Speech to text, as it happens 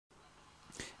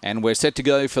And we're set to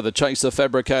go for the Chaser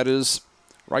Fabricators.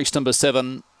 Race number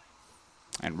 7.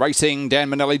 And racing, Dan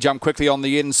Manelli jumped quickly on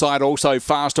the inside. Also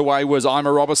fast away was I'm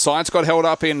a Robber. Science got held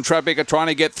up in traffic, trying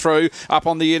to get through. Up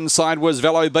on the inside was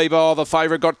Velo Bebo. The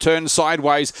favourite got turned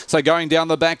sideways. So going down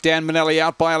the back, Dan Manelli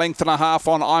out by a length and a half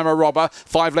on I'm a Robber.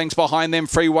 5 lengths behind them,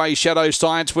 Freeway Shadow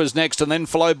Science was next, and then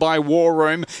followed by War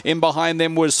Room. In behind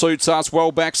them was Suits Us,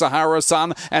 well back Sahara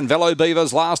Sun, and Velo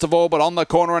Beavers last of all, but on the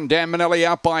corner, and Dan Manelli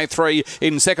out by 3.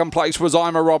 In second place was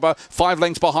I'm a Robber. 5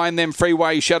 lengths behind them,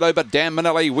 Freeway Shadow, but Dan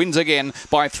Manelli wins again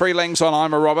by 3 lengths on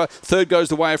I'm a Robber. Third goes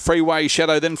the way of Freeway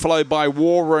Shadow, then followed by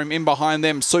War Room. In behind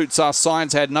them, Suits Us.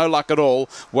 Science had no luck at all.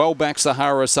 Well back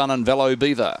Sahara Sun and Velo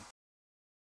Beaver.